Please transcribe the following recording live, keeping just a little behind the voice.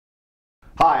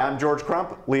Hi, I'm George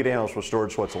Crump, lead analyst with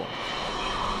Storage Switzerland.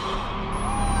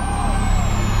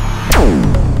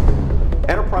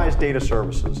 Enterprise data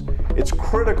services. It's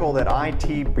critical that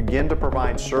IT begin to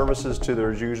provide services to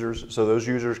their users so those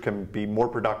users can be more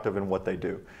productive in what they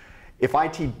do. If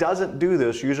IT doesn't do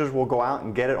this, users will go out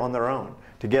and get it on their own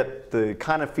to get the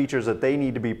kind of features that they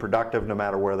need to be productive no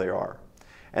matter where they are.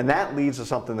 And that leads to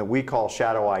something that we call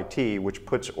shadow IT, which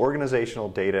puts organizational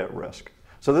data at risk.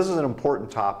 So this is an important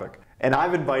topic. And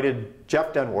I've invited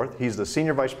Jeff Denworth, he's the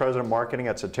Senior Vice President of Marketing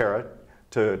at CTERA,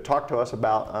 to talk to us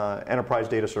about enterprise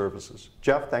data services.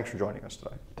 Jeff, thanks for joining us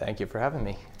today. Thank you for having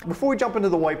me. Before we jump into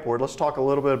the whiteboard, let's talk a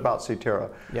little bit about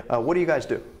CTERA. Yeah. What do you guys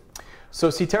do? So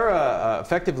CTERA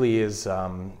effectively is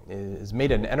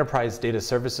made an enterprise data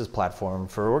services platform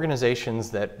for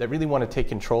organizations that really want to take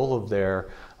control of their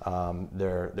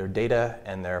data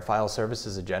and their file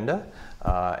services agenda,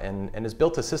 and has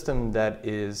built a system that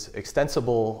is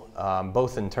extensible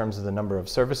both in terms of the number of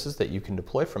services that you can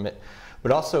deploy from it,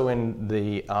 but also in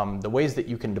the ways that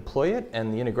you can deploy it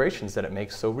and the integrations that it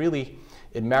makes. So really,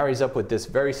 it marries up with this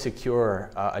very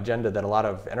secure agenda that a lot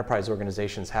of enterprise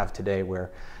organizations have today,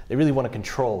 where they really want to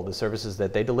control the services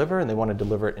that they deliver, and they want to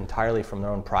deliver it entirely from their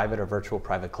own private or virtual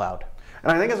private cloud.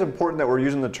 And I think it's important that we're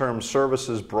using the term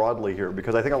services broadly here,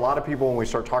 because I think a lot of people, when we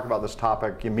start talking about this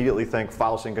topic, immediately think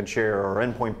file sync and share or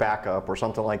endpoint backup or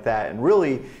something like that. And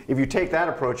really, if you take that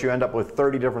approach, you end up with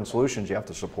 30 different solutions you have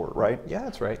to support, right? Yeah,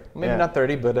 that's right. Maybe not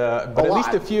 30, but at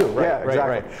least a few. Right? Yeah,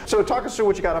 exactly. Right. So talk us through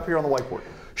what you got up here on the whiteboard.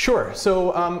 Sure.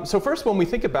 So, so first, when we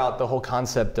think about the whole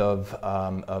concept of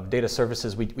data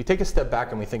services, we take a step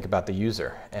back and we think about the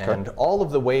user and all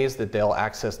of the ways that they'll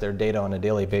access their data on a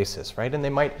daily basis, right? And they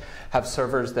might have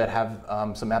servers that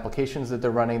have some applications that they're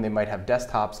running. They might have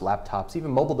desktops, laptops, even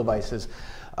mobile devices.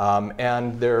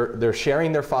 And they're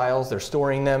sharing their files, they're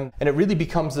storing them, and it really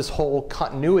becomes this whole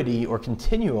continuity or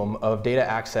continuum of data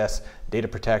access, data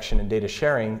protection, and data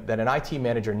sharing that an IT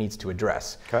manager needs to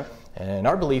address. Okay. And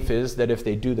our belief is that if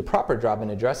they do the proper job in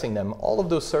addressing them, all of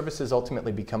those services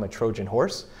ultimately become a Trojan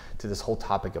horse to this whole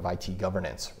topic of IT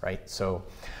governance, right? So,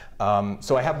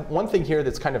 so I have one thing here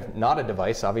that's kind of not a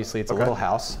device. Obviously, it's a little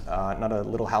house, not a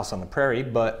little house on the prairie,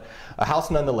 but a house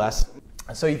nonetheless.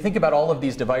 So you think about all of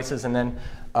these devices, and then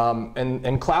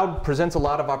and cloud presents a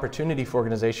lot of opportunity for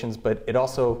organizations, but it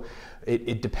also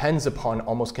it depends upon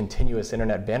almost continuous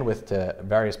internet bandwidth to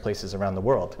various places around the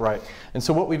world. Right. And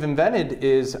so what we've invented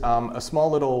is a small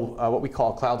little what we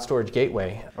call cloud storage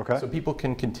gateway. Okay. So people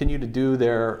can continue to do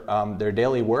their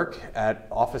daily work at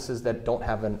offices that don't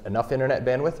have enough internet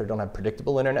bandwidth or don't have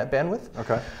predictable internet bandwidth.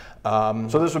 Okay.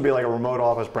 So this would be like a remote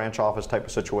office, branch office type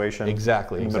of situation.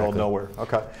 Exactly. In the middle of nowhere.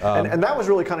 Okay. And that was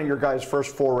really kind of your guys'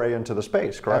 first foray into the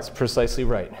space, correct? That's precisely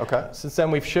right. Okay. Since then,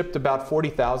 we've shipped about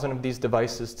 40,000 of these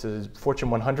devices to Fortune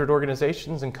 100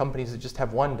 organizations and companies that just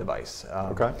have one device.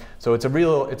 Okay. So it's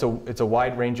a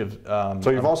wide range of. So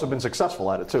you've also been successful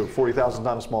at it too. 40,000 is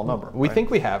not a small number. We think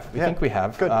we have. We think we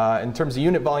have. Good. In terms of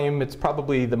unit volume, it's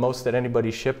probably the most that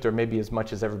anybody shipped, or maybe as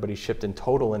much as everybody shipped in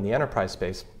total in the enterprise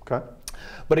space. Okay.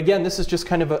 But again, this is just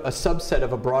kind of a subset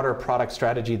of a broader product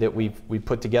strategy that we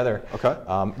put together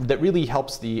that really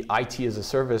helps the IT as a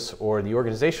service or the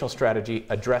organizational strategy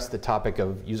address the topic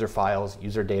of user files,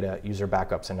 user data, user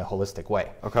backups in a holistic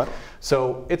way. Okay.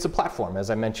 So it's a platform, as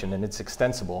I mentioned, and it's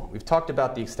extensible. We've talked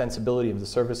about the extensibility of the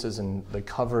services and the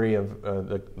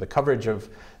coverage of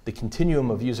the continuum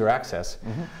of user access.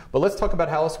 But let's talk about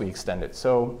how else we extend it.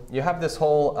 So you have this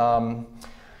whole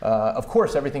of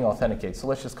course, everything authenticates, so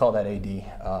let's just call that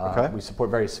AD. We support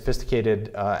very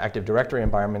sophisticated Active Directory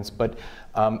environments, but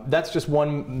that's just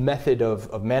one method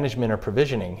of management or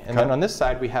provisioning. And then on this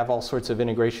side, we have all sorts of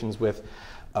integrations with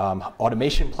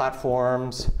automation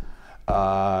platforms,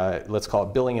 let's call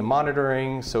it billing and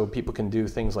monitoring, so people can do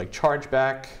things like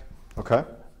chargeback. Okay.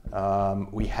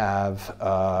 We have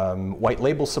white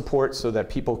label support so that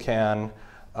people can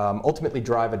ultimately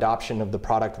drive adoption of the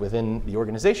product within the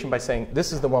organization by saying,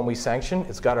 this is the one we sanction,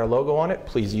 it's got our logo on it,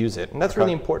 please use it. And that's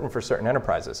really important for certain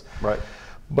enterprises. Right.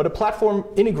 But a platform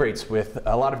integrates with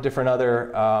a lot of different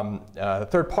other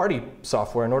third-party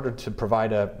software in order to provide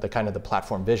the kind of the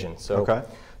platform vision. So,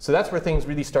 so that's where things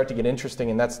really start to get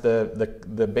interesting, and that's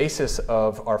the basis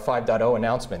of our 5.0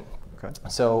 announcement. Okay.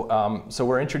 So, so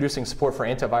we're introducing support for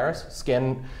antivirus,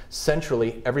 scan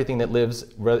centrally everything that lives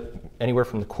anywhere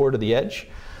from the core to the edge,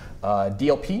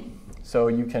 DLP, So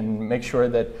you can make sure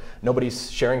that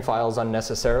nobody's sharing files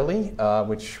unnecessarily,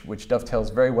 which dovetails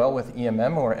very well with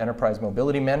EMM, or Enterprise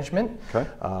Mobility Management. Okay.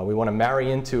 We want to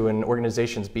marry into an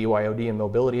organization's BYOD and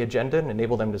mobility agenda and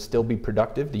enable them to still be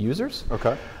productive, the users.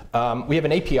 Okay. We have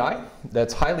an API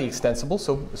that's highly extensible,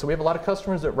 so we have a lot of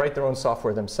customers that write their own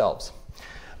software themselves.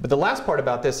 But the last part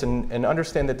about this, and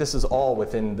understand that this is all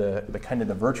within the kind of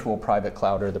the virtual private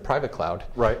cloud or the private cloud,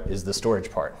 right, is the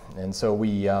storage part. And so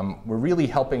we're really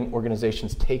helping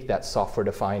organizations take that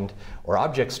software-defined or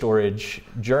object storage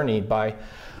journey by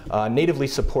natively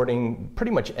supporting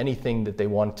pretty much anything that they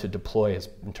want to deploy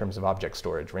in terms of object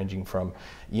storage, ranging from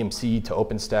EMC to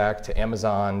OpenStack to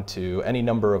Amazon to any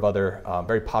number of other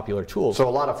very popular tools. So a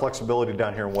lot of flexibility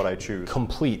down here in what I choose.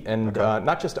 Complete, and okay,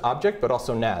 not just object, but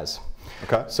also NAS.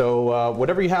 Okay. So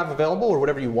whatever you have available or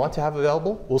whatever you want to have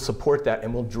available, we'll support that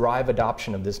and we'll drive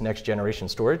adoption of this next generation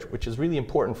storage, which is really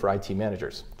important for IT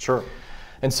managers. Sure.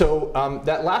 And so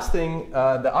that last thing,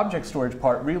 the object storage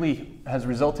part, really has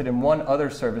resulted in one other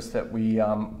service that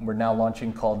we're now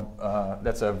launching called,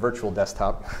 that's a virtual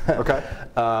desktop. Okay.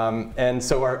 And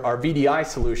so our VDI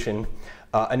solution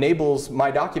enables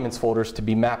My Documents folders to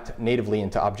be mapped natively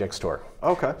into Object Store.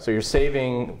 Okay. So you're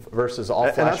saving versus all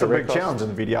flash. And that's a big costs. challenge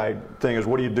in the VDI thing, is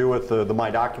what do you do with the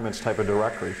My Documents type of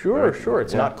directory? Sure, right? sure.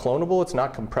 It's not clonable, it's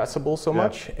not compressible so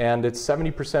much, and it's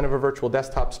 70% of a virtual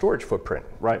desktop storage footprint.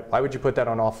 Right. Why would you put that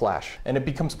on all flash? And it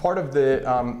becomes part of the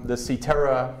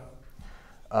CTERA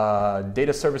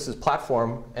data services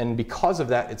platform, and because of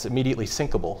that, it's immediately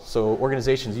syncable. So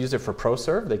organizations use it for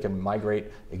ProServe. They can migrate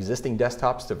existing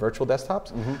desktops to virtual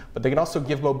desktops, but they can also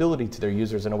give mobility to their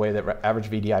users in a way that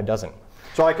average VDI doesn't.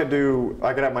 So I could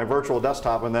have my virtual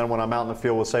desktop, and then when I'm out in the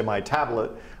field with, say, my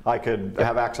tablet, I could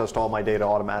have access to all my data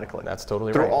automatically. That's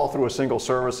totally right. All through a single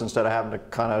service instead of having to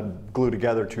kind of glue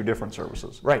together two different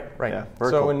services. Right, right. Yeah,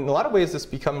 so cool. In a lot of ways, this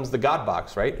becomes the God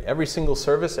box, right? Every single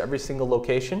service, every single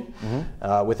location,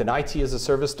 with an IT as a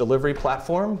service delivery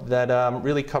platform that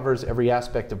really covers every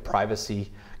aspect of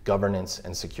privacy, governance,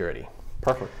 and security.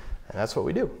 Perfect. And that's what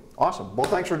we do. Awesome. Well,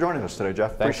 thanks for joining us today,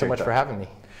 Jeff. Thanks so much for having me.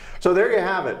 So there you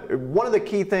have it. One of the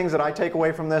key things that I take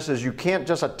away from this is you can't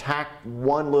just attack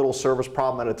one little service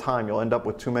problem at a time. You'll end up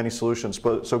with too many solutions.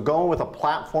 So going with a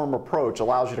platform approach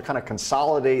allows you to kind of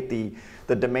consolidate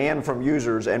the demand from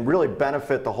users and really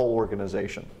benefit the whole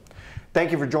organization.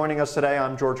 Thank you for joining us today.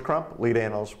 I'm George Crump, lead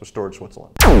analyst with Storage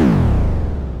Switzerland.